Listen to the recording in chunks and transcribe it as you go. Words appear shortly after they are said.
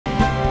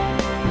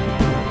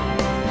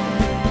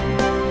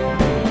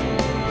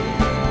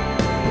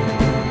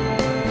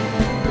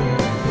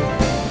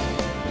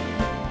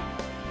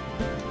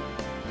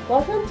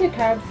to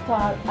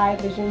CaribTalk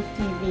iVision's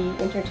TV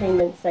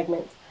entertainment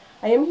segment.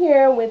 I am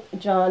here with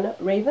John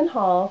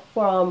Ravenhall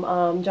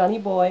from Johnny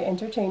Boy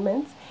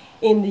Entertainment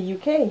in the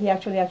UK. He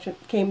actually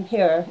came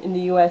here in the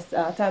US,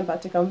 Tampa,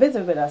 to come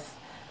visit with us.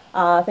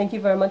 Thank you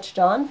very much,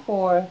 John,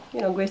 for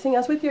gracing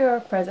us with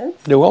your presence.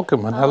 You're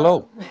welcome, and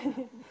hello.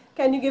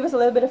 Can you give us a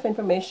little bit of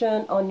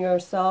information on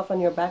yourself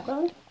and your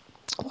background?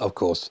 Of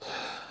course.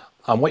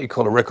 I'm what you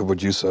call a record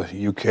producer,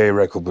 UK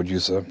record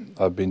producer.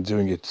 I've been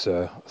doing it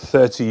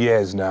 30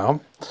 years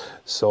now,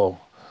 so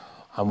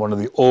I'm one of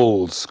the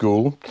old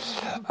school.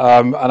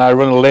 And I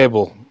run a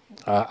label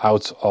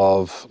out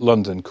of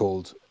London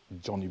called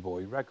Johnny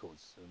Boy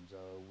Records. And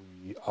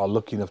we are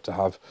lucky enough to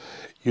have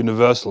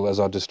Universal as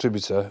our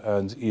distributor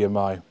and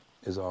EMI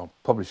is our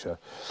publisher.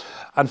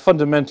 And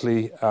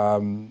fundamentally,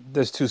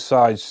 there's two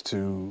sides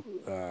to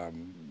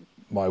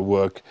my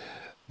work.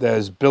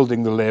 There's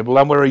building the label,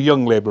 and we're a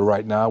young label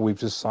right now. We've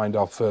just signed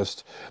our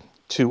first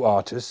 2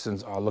 artists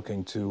and are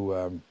looking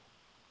to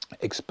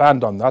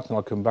expand on that, and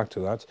I'll come back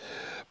to that.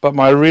 But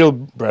my real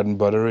bread and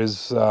butter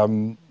is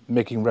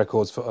making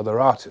records for other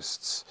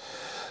artists.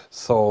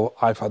 So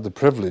I've had the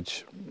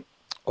privilege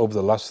over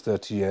the last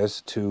 30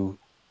 years to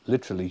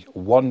literally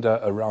wander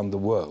around the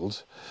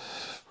world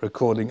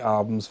recording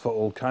albums for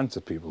all kinds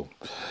of people.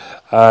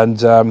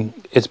 And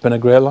it's been a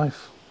great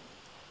life.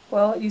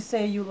 Well, you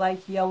say you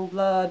like young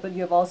blood, but you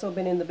have also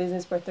been in the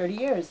business for 30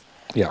 years.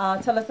 Yeah.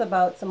 Tell us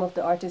about some of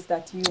the artists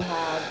that you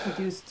have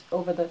produced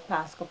over the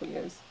past couple of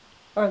years,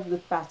 or the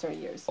past 30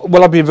 years.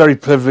 Well, I've been very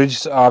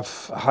privileged.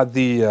 I've had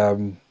the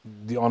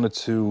honour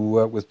to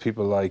work with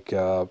people like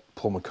Paul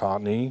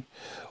McCartney,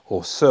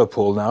 or Sir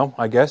Paul now,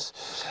 I guess,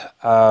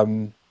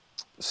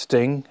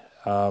 Sting,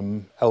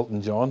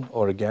 Elton John,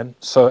 or again,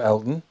 Sir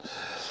Elton.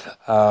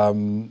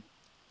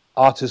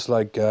 Artists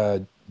like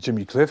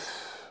Jimmy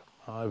Cliff,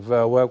 I've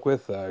worked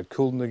with,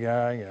 Kool and the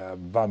Gang,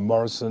 Van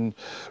Morrison,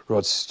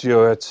 Rod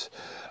Stewart,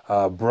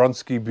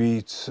 Bronski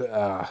Beat,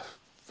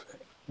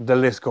 the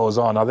list goes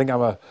on. I think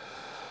I'm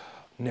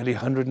nearly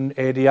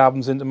 180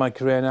 albums into my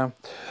career now.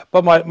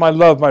 But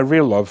my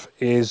real love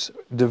is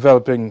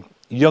developing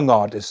young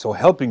artists, or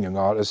helping young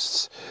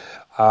artists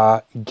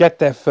get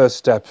their first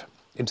step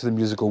into the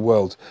musical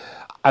world.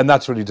 And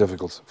that's really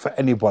difficult for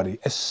anybody,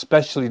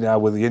 especially now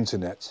with the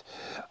internet.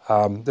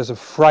 There's a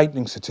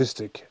frightening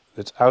statistic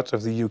that's out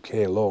of the UK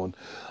alone.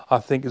 I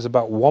think is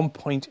about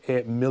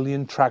 1.8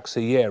 million tracks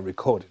a year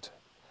recorded.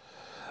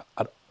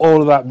 And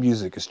all of that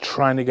music is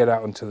trying to get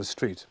out into the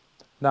street.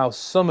 Now,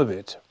 some of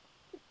it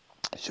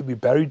should be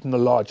buried in a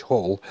large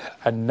hole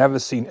and never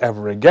seen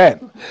ever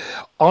again.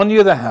 On the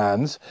other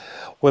hand,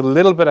 with a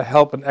little bit of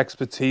help and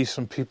expertise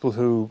from people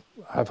who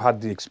have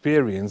had the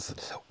experience,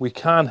 we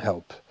can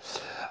help.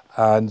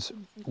 And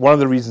one of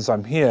the reasons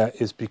I'm here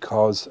is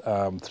because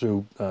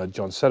through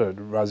John Seda,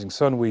 Rising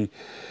Sun, we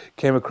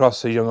came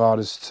across a young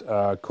artist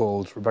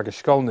called Rebecca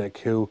Skolnick,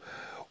 who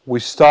we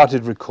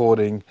started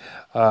recording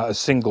a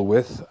single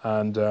with,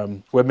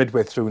 and we're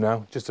midway through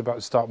now, just about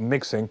to start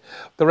mixing.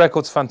 The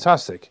record's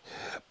fantastic,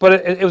 but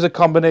it was a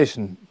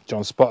combination.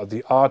 John spotted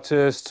the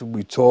artist,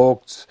 we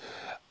talked,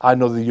 I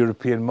know the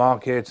European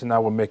market, and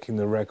now we're making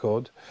the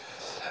record.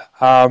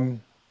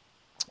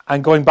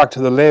 And going back to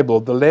the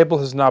label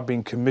has now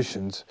been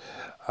commissioned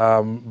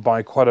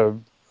by quite a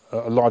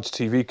large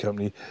TV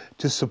company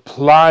to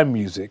supply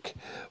music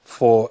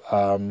for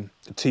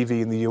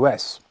TV in the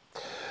US.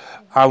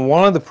 And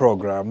one of the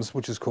programs,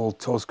 which is called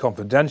Toast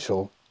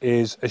Confidential,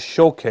 is a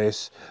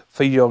showcase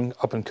for young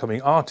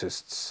up-and-coming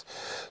artists.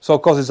 So,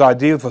 of course, it's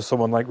ideal for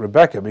someone like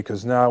Rebecca,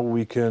 because now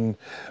we can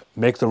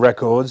make the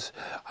records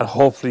and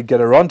hopefully get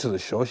her onto the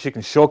show. She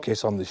can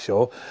showcase on the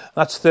show.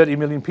 That's 30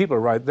 million people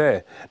right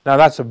there. Now,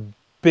 that's a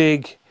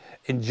big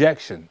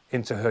injection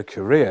into her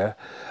career,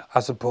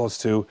 as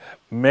opposed to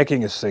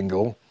making a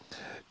single,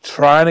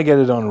 trying to get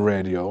it on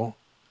radio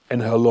in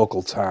her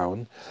local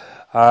town.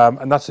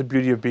 And that's the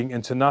beauty of being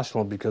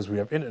international, because we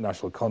have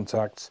international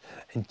contacts,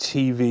 and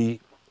TV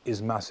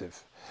is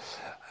massive.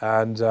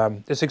 And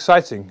it's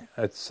exciting.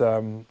 It's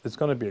going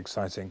to be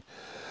exciting.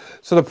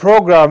 So the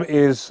program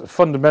is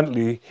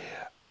fundamentally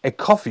a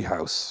coffee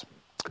house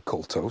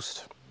called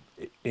Toast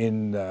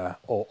in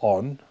or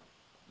on,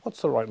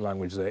 what's the right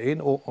language there?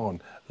 In or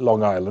on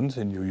Long Island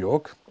in New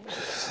York.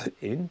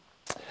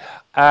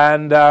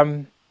 And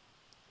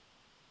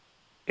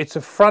it's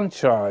a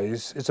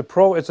franchise. It's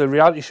a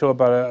reality show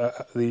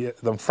about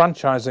them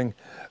franchising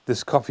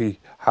this coffee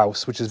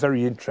house, which is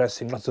very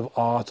interesting. Lots of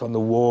art on the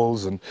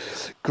walls and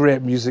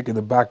great music in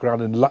the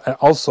background, and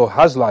also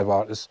has live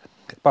artists.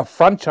 But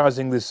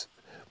franchising this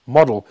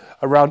model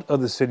around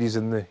other cities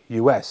in the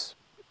US.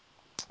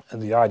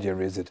 And the idea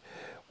is that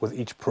with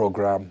each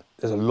program,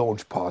 there's a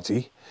launch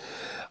party.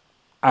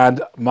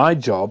 And my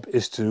job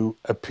is to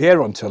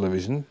appear on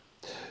television,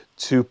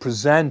 to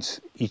present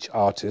each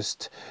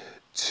artist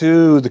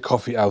to the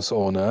coffee house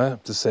owner,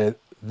 to say,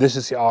 this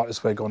is the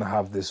artist we're going to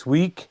have this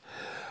week.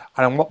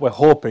 And what we're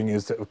hoping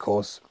is that, of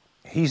course,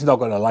 he's not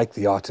going to like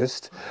the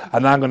artist,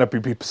 and I'm going to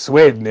be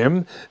persuading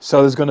him.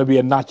 So there's going to be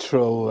a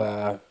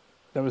natural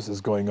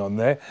nemesis going on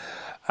there.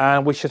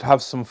 and we should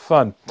have some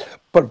fun.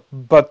 But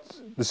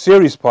the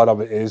serious part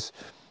of it is,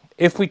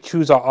 if we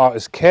choose our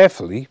artists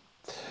carefully,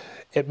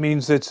 it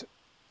means that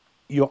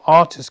your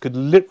artist could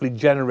literally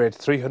generate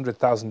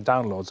 300,000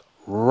 downloads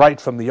right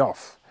from the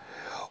off.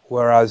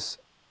 Whereas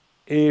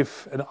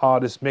if an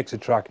artist makes a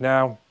track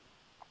now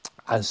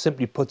and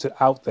simply puts it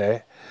out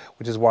there,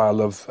 which is why I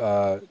love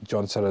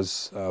John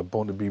Seda's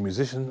Born to Be a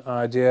Musician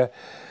idea,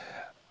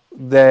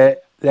 there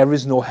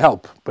is no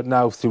help. But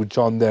now through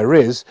John there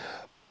is.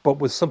 But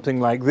with something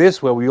like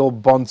this, where we all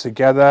bond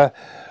together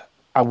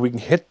and we can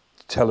hit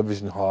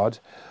television hard,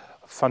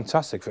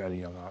 fantastic for any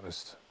young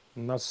artist.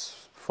 And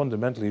that's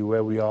fundamentally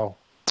where we are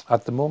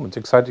at the moment.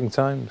 Exciting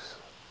times.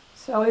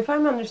 So if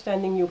I'm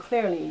understanding you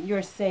clearly,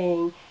 you're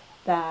saying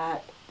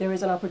that there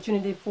is an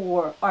opportunity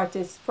for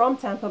artists from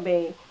Tampa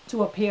Bay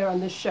to appear on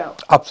this show.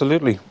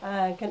 Absolutely.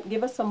 Can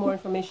give us some more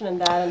information on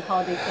that and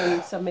how they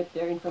can submit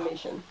their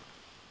information.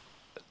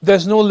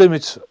 There's no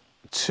limit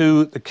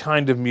to the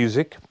kind of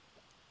music.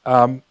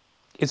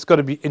 It's got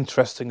to be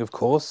interesting, of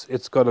course.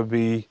 It's got to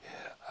be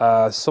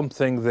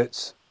something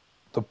that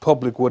the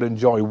public would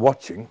enjoy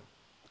watching,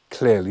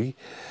 clearly.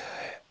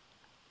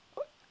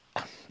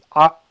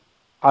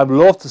 I'd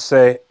love to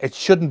say it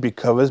shouldn't be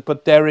covers,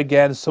 but there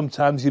again,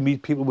 sometimes you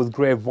meet people with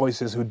great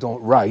voices who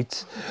don't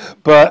write.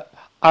 But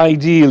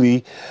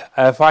ideally,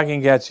 if I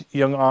can get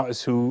young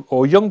artists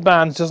or young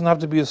bands, doesn't have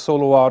to be a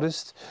solo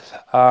artist,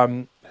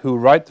 who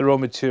write their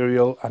own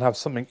material and have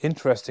something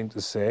interesting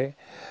to say,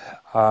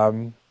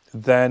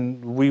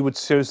 then we would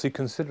seriously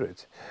consider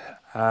it.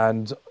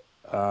 And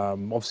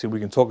obviously we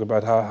can talk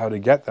about how to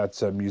get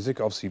that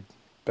music. Obviously,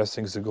 best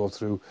things to go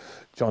through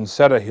John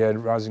Seda here at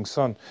Rising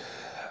Sun.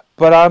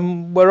 But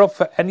we're up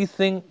for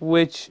anything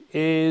which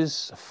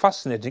is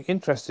fascinating,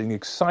 interesting,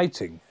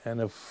 exciting.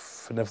 And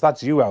if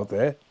that's you out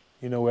there,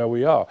 you know where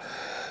we are.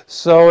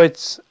 So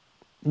it's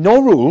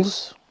no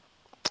rules.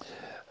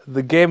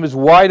 The game is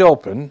wide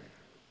open,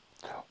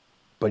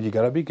 but you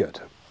got to be good.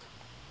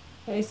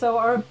 Okay, so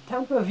our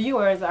Tampa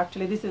viewers,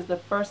 actually, this is the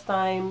first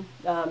time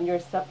you're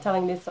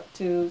telling this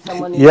to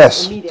someone in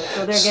the media.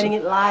 So they're getting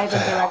it live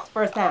and direct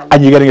firsthand.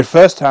 And you're getting it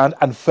firsthand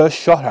and first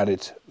shot at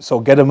it. So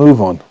get a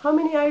move on. How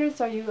many artists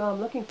are you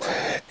looking for?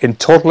 In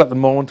total at the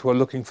moment, we're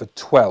looking for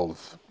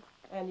 12.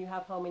 And you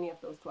have how many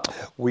of those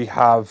 12? We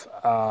have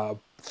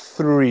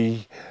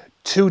 3,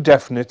 2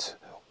 definite,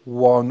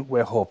 1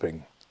 we're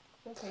hoping.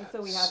 Okay,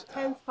 so we have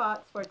 10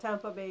 spots for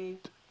Tampa Bay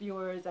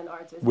viewers and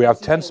artists. We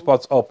have 10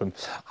 spots open.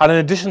 And in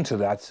addition to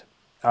that,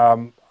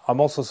 I'm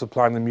also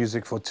supplying the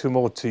music for 2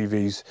 more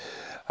TVs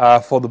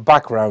for the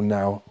background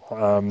now,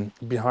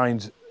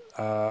 behind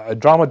a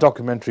drama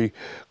documentary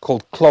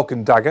called Cloak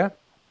and Dagger,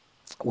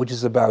 which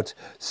is about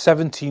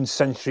 17th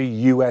century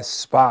US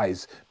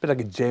spies. A bit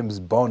like a James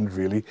Bond,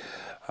 really,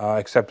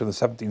 except in the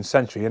 17th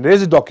century. And it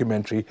is a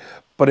documentary,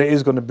 but it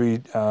is going to be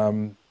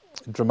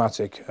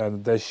dramatic.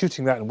 And they're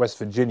shooting that in West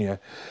Virginia.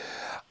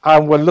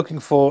 And we're looking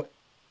for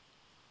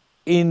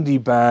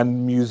indie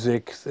band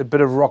music, a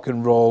bit of rock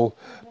and roll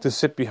to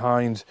sit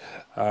behind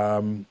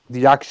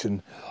the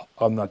action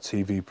on that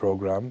TV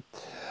program.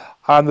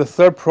 And the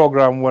third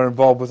program we're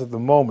involved with at the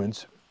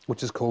moment,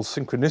 which is called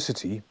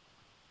Synchronicity,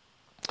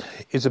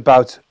 is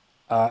about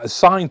a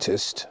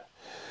scientist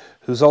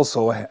who's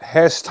also a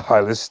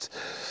hairstylist.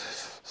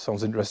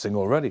 Sounds interesting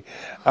already.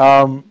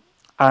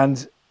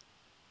 And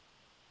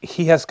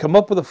he has come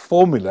up with a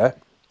formula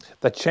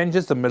that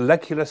changes the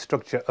molecular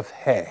structure of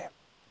hair,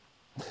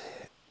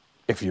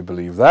 if you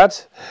believe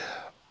that.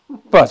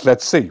 But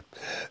let's see.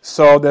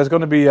 So there's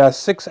going to be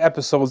 6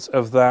 episodes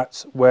of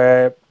that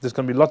where there's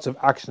going to be lots of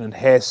action in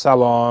hair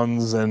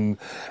salons, and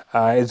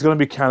it's going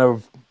to be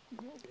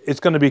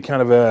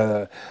kind of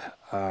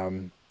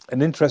an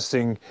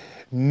interesting,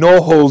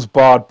 no holds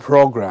barred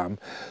program.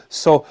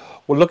 So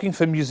we're looking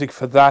for music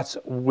for that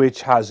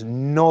which has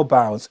no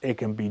bounds. It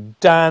can be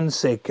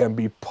dance, it can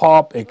be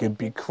pop, it can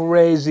be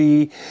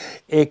crazy,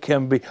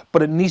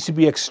 but it needs to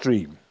be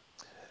extreme.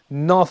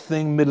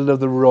 Nothing middle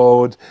of the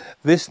road.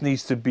 This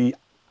needs to be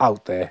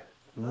out there,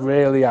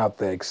 really out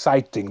there,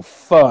 exciting,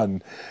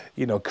 fun,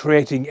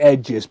 creating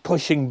edges,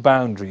 pushing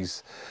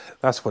boundaries.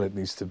 That's what it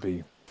needs to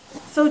be.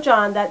 So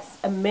John, that's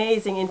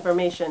amazing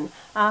information.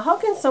 How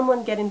can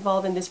someone get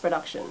involved in this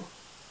production?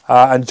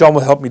 And John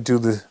will help me do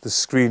the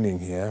screening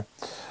here.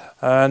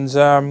 And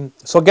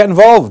so get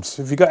involved.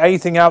 If you've got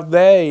anything out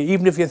there,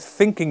 even if you're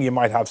thinking you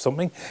might have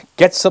something,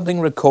 get something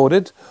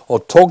recorded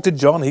or talk to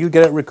John. He'll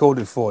get it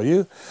recorded for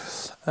you.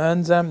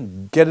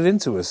 And get it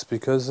into us,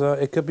 because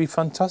it could be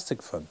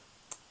fantastic fun.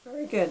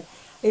 Very good.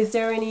 Is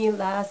there any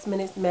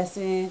last-minute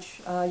message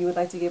you would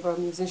like to give our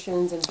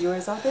musicians and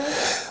viewers out there?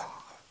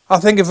 I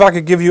think if I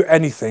could give you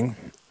anything,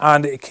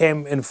 and it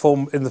came in the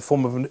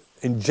form of an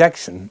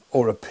injection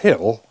or a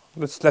pill,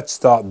 let's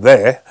start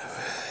there,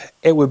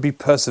 it would be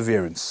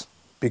perseverance,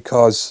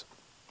 because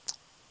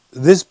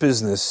this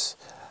business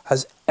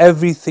has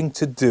everything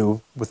to do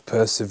with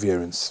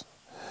perseverance.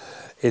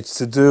 It's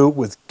to do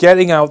with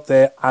getting out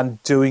there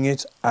and doing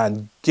it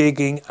and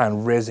gigging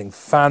and raising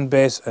fan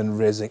base and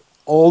raising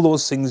all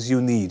those things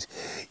you need.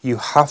 You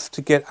have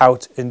to get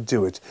out and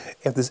do it.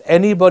 If there's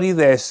anybody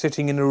there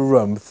sitting in a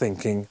room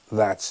thinking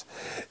that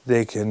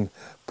they can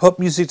put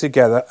music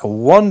together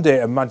and one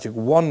day a magic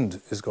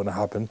wand is going to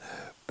happen,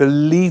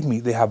 believe me,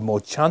 they have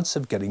more chance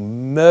of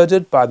getting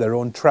murdered by their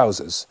own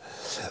trousers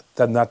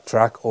than that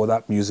track or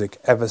that music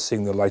ever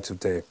seeing the light of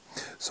day.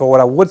 So what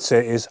I would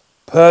say is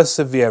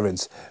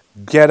perseverance.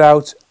 Get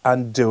out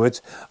and do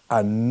it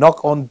and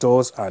knock on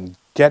doors and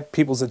get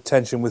people's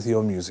attention with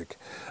your music.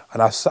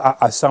 And I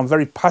sound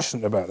very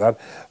passionate about that,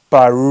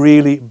 but I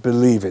really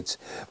believe it.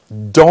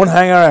 Don't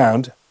hang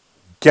around.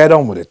 Get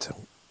on with it.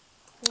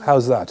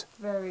 How's that?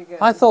 Very good.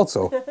 I thought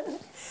so.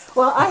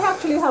 Well, I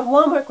actually have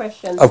one more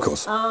question. Of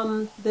course.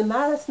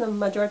 The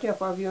majority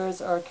of our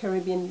viewers are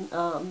Caribbean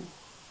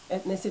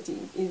ethnicity.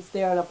 Is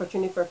there an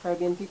opportunity for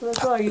Caribbean people as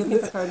well? Are you looking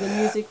for Caribbean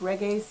music,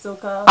 reggae,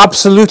 soca?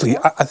 Absolutely.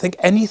 Yeah? I think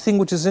anything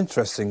which is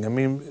interesting. I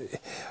mean,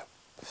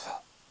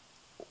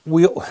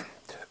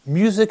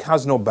 music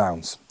has no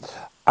bounds.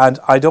 And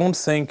I don't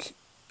think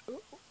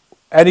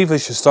any of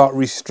us should start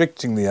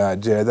restricting the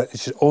idea that it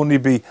should only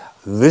be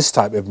this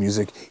type of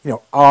music,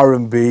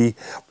 R&B.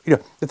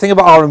 The thing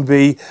about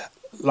R&B,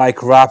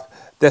 like rap,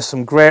 there's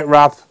some great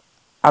rap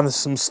and there's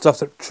some stuff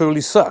that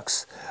truly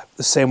sucks.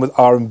 The same with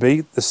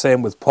R&B, the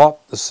same with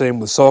pop, the same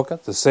with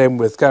soca, the same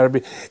with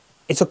Caribbean.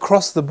 It's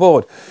across the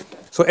board.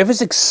 So if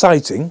it's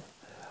exciting,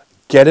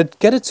 get it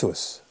to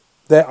us.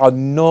 There are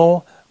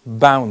no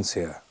bounds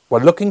here. We're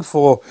looking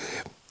for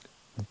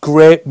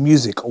great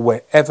music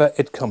wherever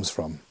it comes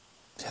from.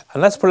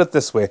 And let's put it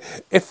this way.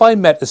 If I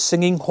met a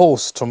singing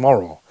horse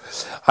tomorrow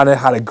and it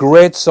had a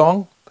great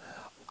song,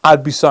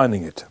 I'd be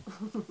signing it.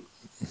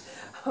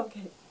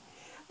 Okay.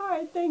 All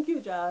right. Thank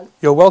you, John.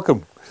 You're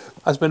welcome.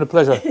 It's been a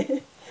pleasure.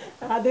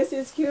 This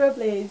is Kira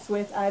Blades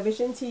with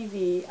iVision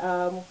TV.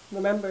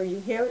 Remember,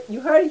 you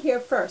heard it here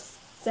first.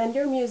 Send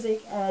your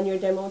music and your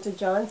demo to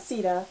John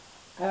Seda,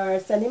 or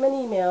send him an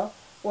email,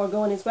 or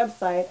go on his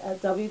website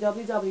at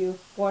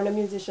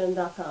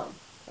www.bornamusician.com. All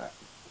right.